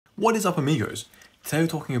What is up, amigos? Today we're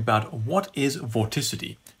talking about what is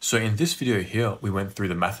vorticity. So in this video here, we went through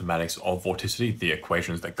the mathematics of vorticity, the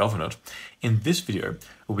equations that govern it. In this video,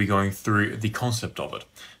 we'll be going through the concept of it.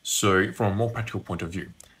 So from a more practical point of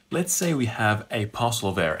view, let's say we have a parcel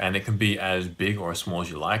of air, and it can be as big or as small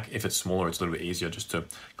as you like. If it's smaller, it's a little bit easier just to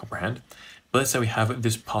comprehend. But let's say we have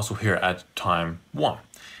this parcel here at time 1.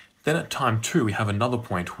 Then at time 2, we have another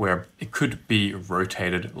point where it could be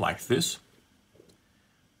rotated like this,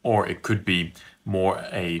 or it could be more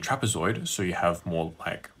a trapezoid, so you have more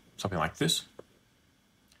like something like this,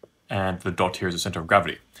 and the dot here is the center of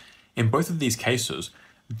gravity. In both of these cases,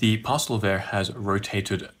 the parcel of air has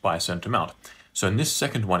rotated by a certain amount. So in this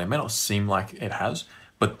second one, it may not seem like it has,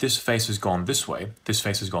 but this face has gone this way, this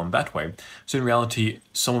face has gone that way, so in reality,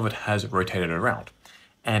 some of it has rotated around.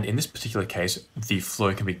 And in this particular case, the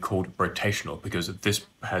flow can be called rotational because this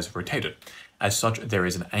has rotated. As such, there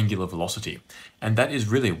is an angular velocity. And that is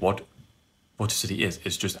really what vorticity is.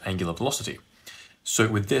 It's just angular velocity. So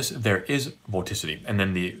with this, there is vorticity. And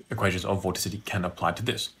then the equations of vorticity can apply to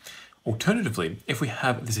this. Alternatively, if we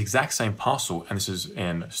have this exact same parcel, and this is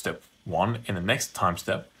in step 1, in the next time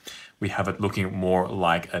step, we have it looking more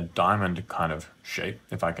like a diamond kind of shape,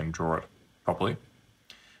 if I can draw it properly.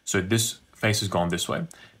 So this face has gone this way,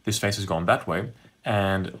 this face has gone that way,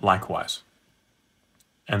 and likewise.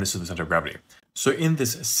 And this is the center of gravity. So in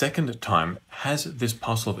this second time, has this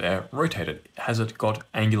parcel of air rotated? Has it got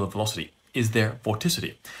angular velocity? Is there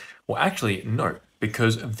vorticity? Well, actually, no,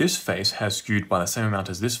 because this face has skewed by the same amount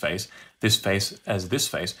as this face as this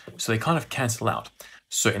face, so they kind of cancel out.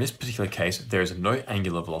 So in this particular case, there is no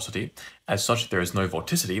angular velocity. As such, there is no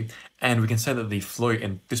vorticity, and we can say that the flow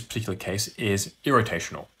in this particular case is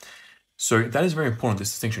irrotational. So that is very important,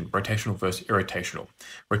 this distinction, rotational versus irrotational.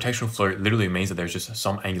 Rotational flow literally means that there's just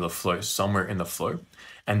some angular flow somewhere in the flow,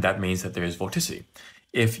 and that means that there is vorticity.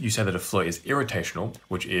 If you say that a flow is irrotational,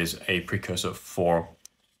 which is a precursor for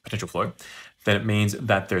potential flow, then it means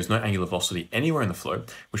that there is no angular velocity anywhere in the flow,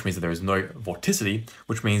 which means that there is no vorticity,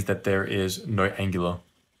 which means that there is no angular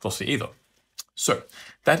velocity either. So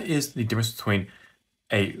that is the difference between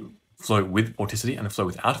a flow with vorticity and a flow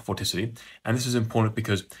without vorticity. And this is important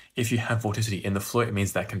because if you have vorticity in the flow, it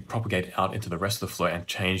means that can propagate out into the rest of the flow and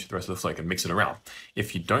change the rest of the flow, it can mix it around.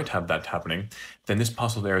 If you don't have that happening, then this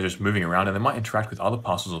parcel of air is just moving around and they might interact with other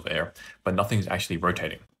parcels of air, but nothing's actually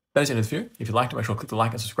rotating. That is the end of the video. If you liked it, make sure to click the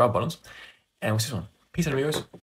like and subscribe buttons. And we'll see you soon. Peace out, amigos.